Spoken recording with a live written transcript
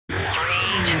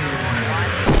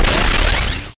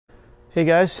Hey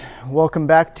guys, welcome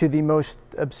back to the most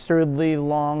absurdly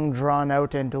long, drawn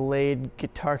out, and delayed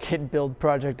guitar kit build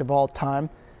project of all time.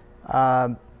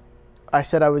 I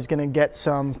said I was going to get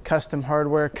some custom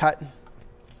hardware cut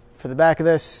for the back of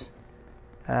this,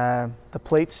 the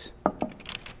plates.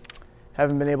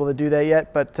 Haven't been able to do that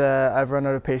yet, but I've run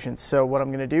out of patience. So what I'm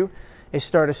going to do is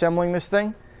start assembling this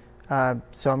thing.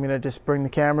 So I'm going to just bring the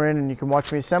camera in and you can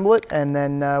watch me assemble it, and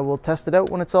then we'll test it out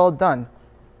when it's all done.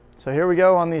 So here we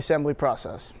go on the assembly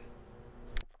process.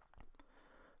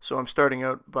 So I'm starting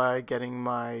out by getting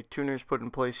my tuners put in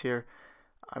place here.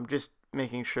 I'm just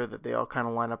making sure that they all kind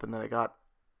of line up and that I got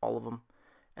all of them.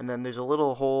 And then there's a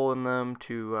little hole in them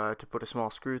to put a small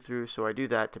screw through, so I do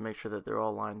that to make sure that they're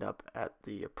all lined up at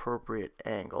the appropriate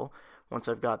angle. Once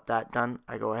I've got that done,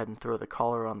 I go ahead and throw the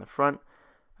collar on the front.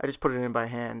 I just put it in by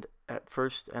hand at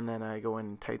first, and then I go in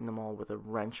and tighten them all with a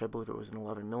wrench. I believe it was an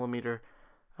 11 millimeter.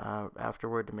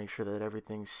 Afterward, to make sure that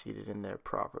everything's seated in there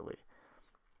properly.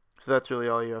 So that's really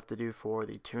all you have to do for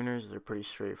the tuners. They're pretty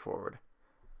straightforward.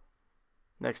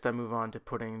 Next, I move on to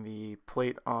putting the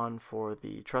plate on for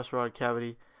the truss rod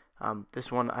cavity.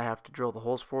 This one I have to drill the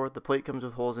holes for. The plate comes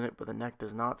with holes in it, but the neck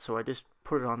does not, so I just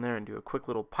put it on there and do a quick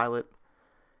little pilot,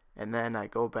 and then I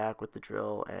go back with the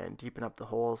drill and deepen up the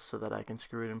holes so that I can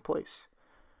screw it in place.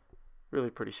 Really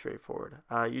pretty straightforward.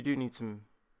 You do need some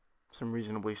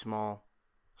reasonably small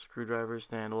screwdrivers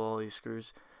to handle all these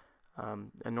screws.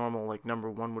 A normal like number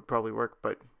 1 would probably work,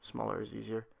 but smaller is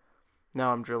easier.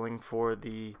 Now I'm drilling for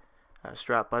the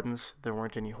strap buttons. There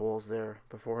weren't any holes there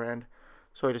beforehand,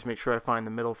 so I just make sure I find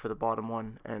the middle for the bottom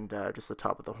one and just the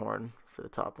top of the horn for the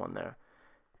top one there,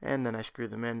 and then I screw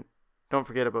them in. Don't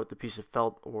forget about the piece of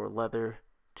felt or leather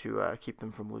to keep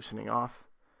them from loosening off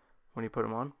when you put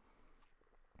them on,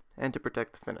 and to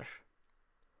protect the finish.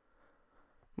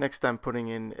 Next, I'm putting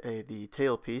in the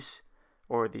tailpiece,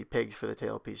 or the pegs for the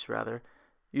tailpiece rather.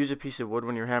 Use a piece of wood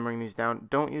when you're hammering these down.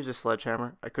 Don't use a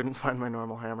sledgehammer. I couldn't find my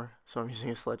normal hammer, so I'm using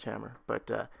a sledgehammer.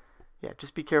 But yeah,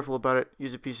 just be careful about it.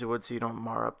 Use a piece of wood so you don't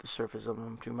mar up the surface of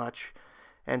them too much,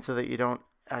 and so that you don't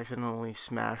accidentally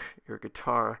smash your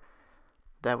guitar.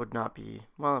 That would not be,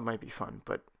 well, it might be fun,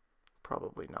 but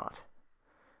probably not.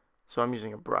 So I'm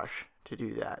using a brush to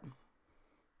do that.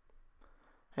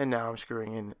 And now I'm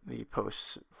screwing in the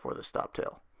posts for the stop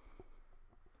tail.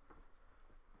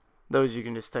 Those you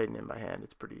can just tighten in by hand.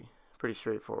 It's pretty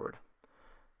straightforward.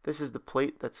 This is the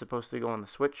plate that's supposed to go on the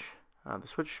switch. The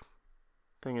switch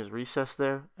thing is recessed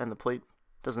there, and the plate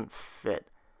doesn't fit.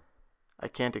 I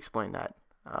can't explain that.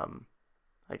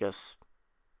 I guess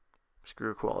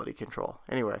screw quality control.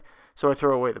 Anyway, so I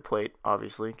throw away the plate,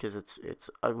 obviously, because it's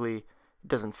ugly, it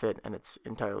doesn't fit, and it's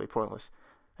entirely pointless.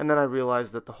 And then I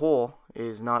realized that the hole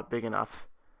is not big enough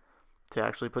to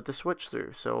actually put the switch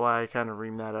through, so I kind of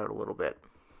reamed that out a little bit,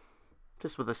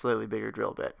 just with a slightly bigger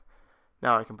drill bit.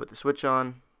 Now I can put the switch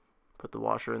on, put the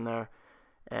washer in there,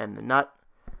 and the nut.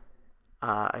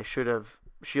 I should have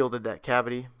shielded that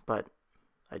cavity, but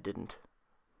I didn't,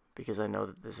 because I know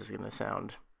that this is going to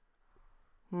sound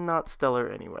not stellar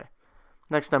anyway.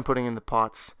 Next, I'm putting in the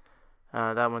pots.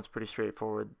 That one's pretty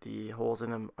straightforward. The holes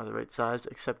in them are the right size,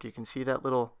 except you can see that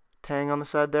little tang on the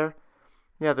side there.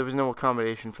 Yeah, there was no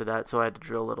accommodation for that, so I had to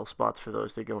drill little spots for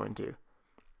those to go into.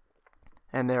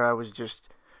 And there I was just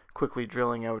quickly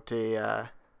drilling out a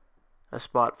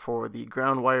spot for the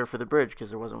ground wire for the bridge, because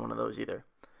there wasn't one of those either.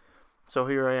 So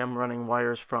here I am running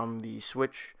wires from the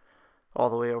switch all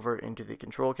the way over into the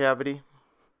control cavity.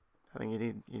 I think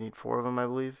you need 4 of them, I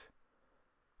believe.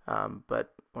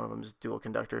 But one of them is dual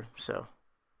conductor, so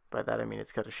by that I mean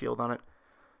it's got a shield on it.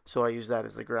 So I use that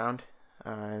as the ground,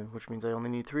 which means I only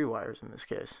need 3 wires in this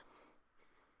case.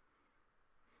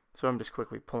 So I'm just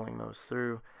quickly pulling those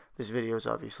through. This video is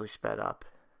obviously sped up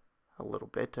a little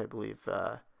bit. I believe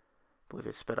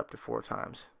it's sped up to 4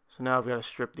 times. So now I've got to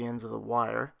strip the ends of the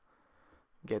wire,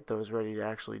 get those ready to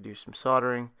actually do some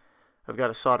soldering. I've got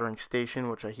a soldering station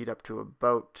which I heat up to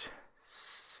about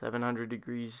 700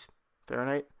 degrees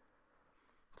Fahrenheit.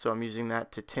 So I'm using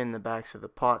that to tin the backs of the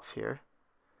pots here.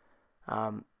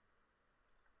 I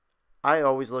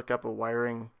always look up a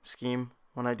wiring scheme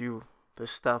when I do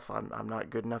this stuff. I'm not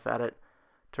good enough at it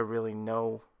to really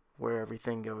know where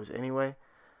everything goes anyway.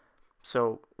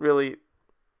 So really,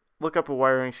 look up a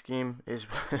wiring scheme is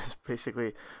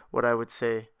basically what I would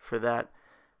say for that.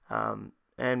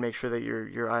 And make sure that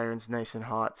your iron's nice and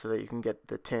hot so that you can get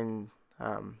the tin,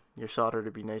 your solder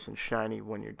to be nice and shiny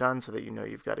when you're done, so that you know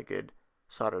you've got a good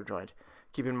solder joint.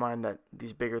 Keep in mind that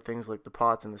these bigger things like the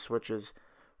pots and the switches,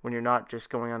 when you're not just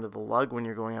going onto the lug, when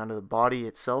you're going onto the body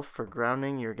itself for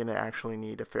grounding, you're going to actually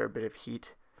need a fair bit of heat,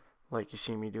 like you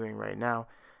see me doing right now,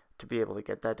 to be able to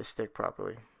get that to stick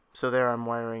properly. So there I'm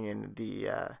wiring in the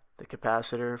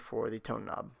capacitor for the tone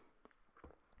knob.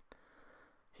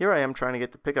 Here I am trying to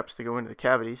get the pickups to go into the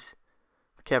cavities.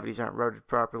 The cavities aren't routed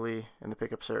properly, and the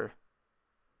pickups are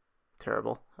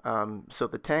terrible. So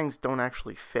the tangs don't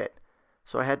actually fit.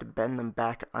 So I had to bend them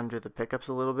back under the pickups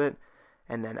a little bit,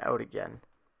 and then out again.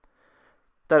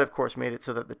 That, of course, made it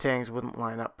so that the tangs wouldn't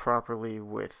line up properly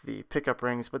with the pickup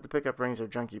rings, but the pickup rings are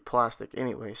junky plastic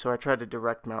anyway, so I tried to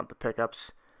direct mount the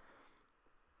pickups.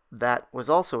 That was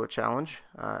also a challenge,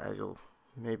 as you'll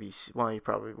maybe see. Well, you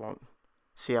probably won't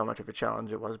see how much of a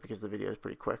challenge it was because the video is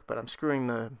pretty quick, but I'm screwing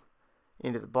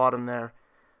into the bottom there,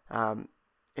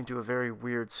 into a very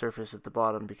weird surface at the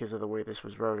bottom because of the way this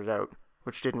was routed out,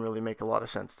 which didn't really make a lot of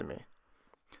sense to me.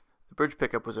 The bridge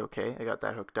pickup was okay, I got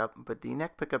that hooked up, but the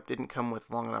neck pickup didn't come with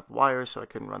long enough wires, so I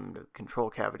couldn't run them to the control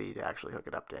cavity to actually hook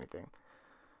it up to anything.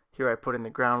 Here I put in the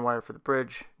ground wire for the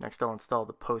bridge. Next I'll install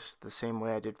the posts the same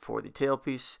way I did for the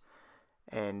tailpiece,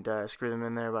 and screw them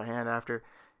in there by hand after.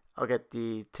 I'll get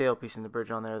the tailpiece and the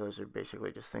bridge on there. Those are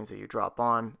basically just things that you drop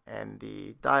on, and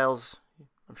the dials,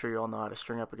 I'm sure you all know how to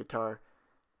string up a guitar.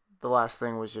 The last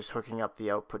thing was just hooking up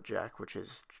the output jack, which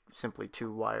is simply 2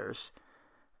 wires.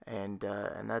 And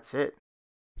that's it.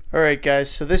 Alright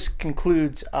guys, so this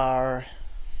concludes our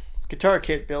guitar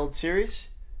kit build series.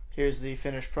 Here's the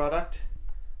finished product.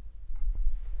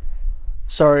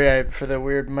 Sorry for the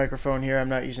weird microphone here. I'm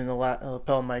not using the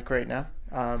lapel mic right now,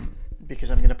 because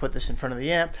I'm going to put this in front of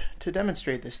the amp to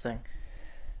demonstrate this thing.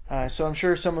 So I'm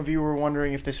sure some of you were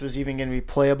wondering if this was even going to be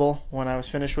playable when I was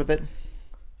finished with it.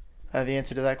 The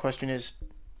answer to that question is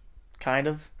kind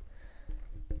of.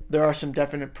 There are some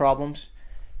definite problems.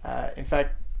 In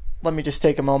fact, let me just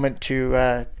take a moment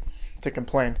to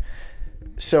complain.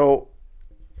 So,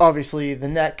 obviously, the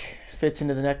neck fits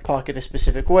into the neck pocket a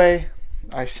specific way.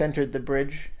 I centered the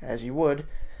bridge, as you would,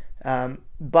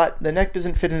 but the neck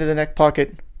doesn't fit into the neck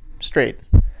pocket straight.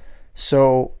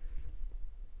 So,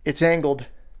 it's angled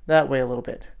that way a little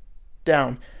bit,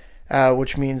 down,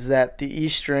 which means that the E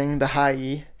string, the high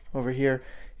E, over here,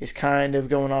 is kind of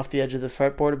going off the edge of the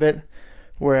fretboard a bit,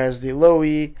 whereas the low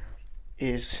E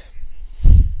is,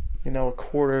 a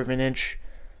 1/4 of an inch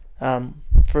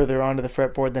further onto the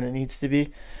fretboard than it needs to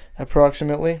be,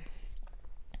 approximately.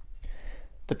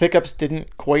 The pickups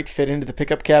didn't quite fit into the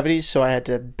pickup cavities, so I had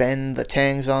to bend the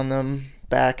tangs on them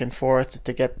back and forth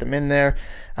to get them in there,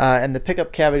 and the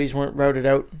pickup cavities weren't routed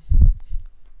out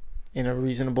in a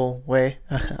reasonable way,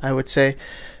 I would say,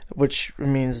 which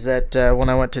means that when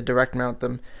I went to direct mount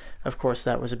them, of course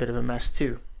that was a bit of a mess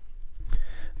too.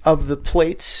 Of the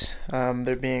plates,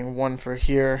 there being 1 for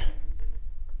here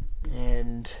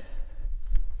and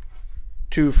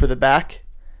 2 for the back,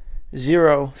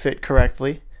 0 fit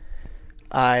correctly.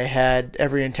 I had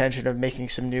every intention of making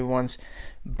some new ones,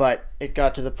 but it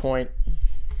got to the point,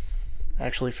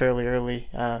 actually fairly early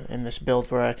in this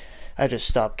build, where I just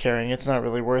stopped caring. It's not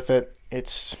really worth it.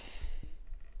 It's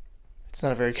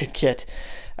not a very good kit.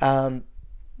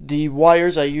 The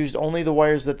wires, I used only the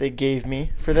wires that they gave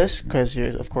me for this, because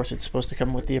of course it's supposed to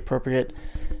come with the appropriate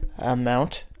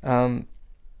amount. The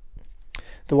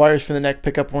wires for the neck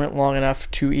pickup weren't long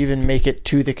enough to even make it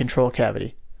to the control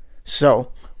cavity.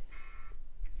 So,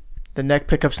 the neck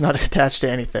pickup's not attached to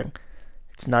anything.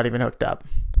 It's not even hooked up.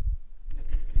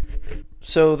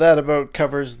 So that about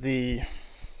covers the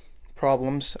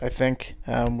problems, I think.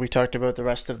 We talked about the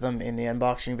rest of them in the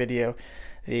unboxing video.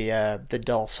 The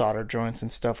dull solder joints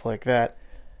and stuff like that.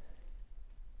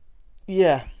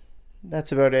 Yeah,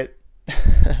 that's about it.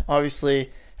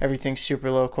 Obviously, everything's super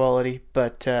low quality,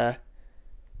 but yeah,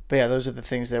 those are the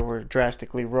things that were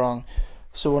drastically wrong.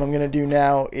 So what I'm going to do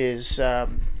now is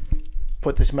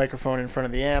put this microphone in front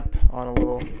of the amp on a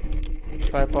little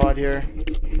tripod here,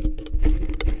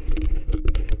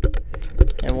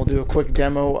 and we'll do a quick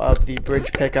demo of the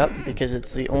bridge pickup, because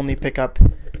it's the only pickup,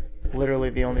 literally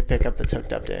the only pickup that's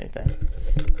hooked up to anything.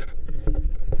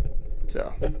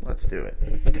 So, let's do it.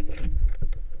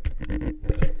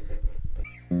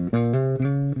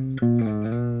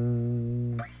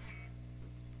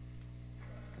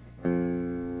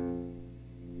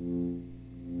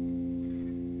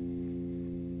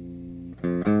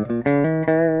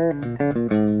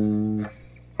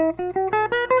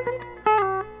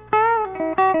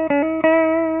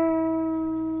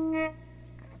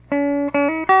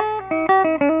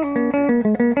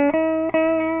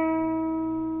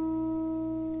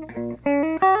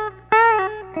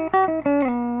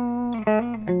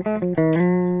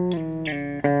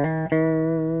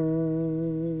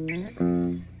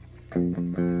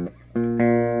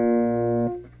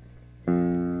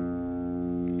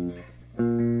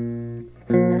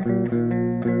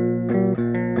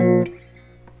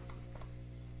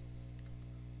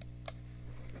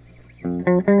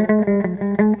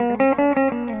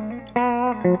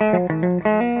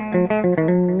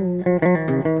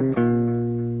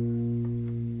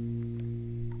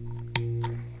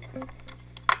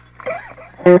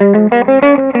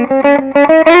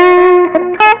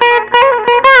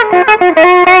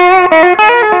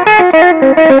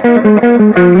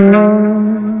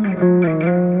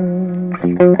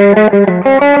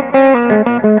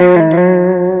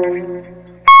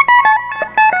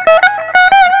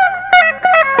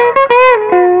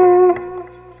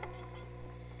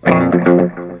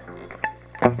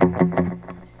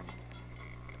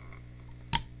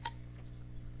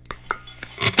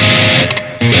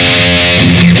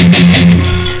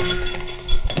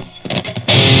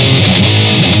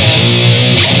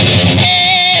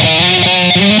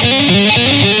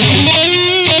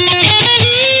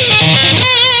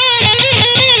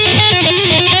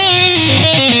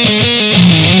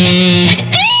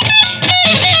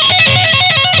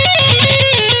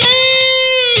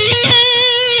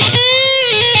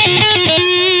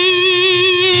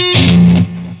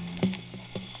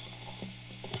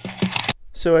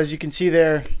 So as you can see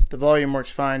there, the volume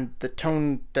works fine. The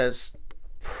tone does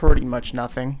pretty much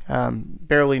nothing,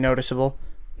 barely noticeable,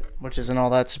 which isn't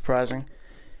all that surprising.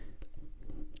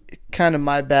 Kind of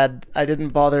my bad. I didn't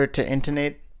bother to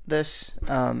intonate this,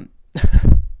 and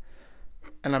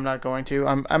I'm not going to.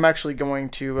 I'm actually going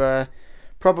to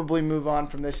probably move on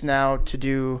from this now to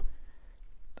do,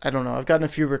 I don't know, I've gotten a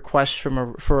few requests for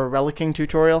a relicking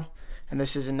tutorial, and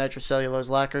this is in nitrocellulose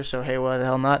lacquer, so hey, why the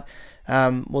hell not?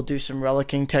 We'll do some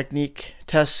relicking technique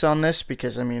tests on this,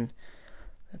 because I mean,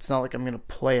 it's not like I'm gonna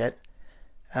play it,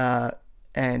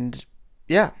 and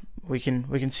yeah, we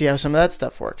can see how some of that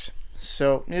stuff works.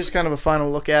 So here's kind of a final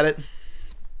look at it.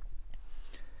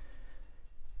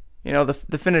 You know,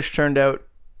 the finish turned out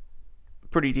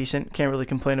pretty decent. Can't really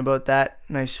complain about that.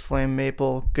 Nice flame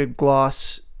maple, good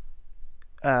gloss.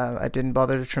 I didn't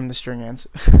bother to trim the string ends.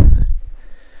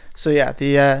 So yeah,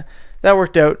 that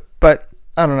worked out, but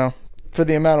I don't know. For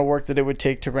the amount of work that it would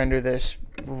take to render this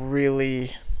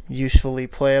really usefully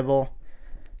playable,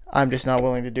 I'm just not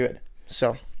willing to do it.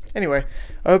 So anyway,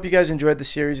 I hope you guys enjoyed the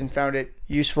series and found it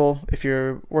useful. If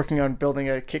you're working on building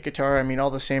a kit guitar, I mean, all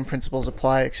the same principles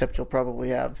apply, except you'll probably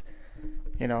have,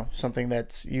 you know, something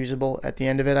that's usable at the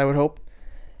end of it, I would hope.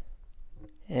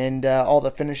 And all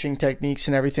the finishing techniques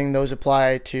and everything, those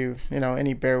apply to, you know,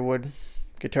 any bare wood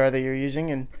guitar that you're using,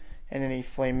 and any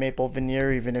flame maple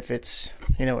veneer, even if it's,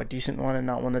 you know, a decent one and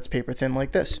not one that's paper thin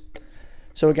like this.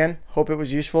 So again, hope it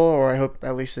was useful, or I hope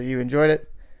at least that you enjoyed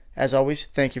it. As always,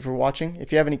 thank you for watching.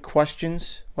 If you have any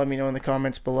questions, let me know in the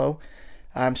comments below.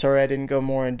 I'm sorry I didn't go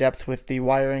more in depth with the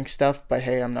wiring stuff, but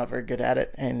hey, I'm not very good at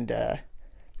it, and it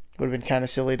would have been kind of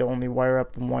silly to only wire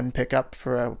up one pickup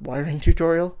for a wiring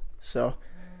tutorial. So,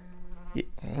 yeah,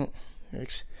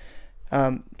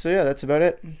 so yeah, that's about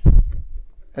it.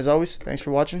 As always, thanks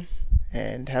for watching,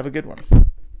 and have a good one.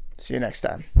 See you next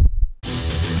time.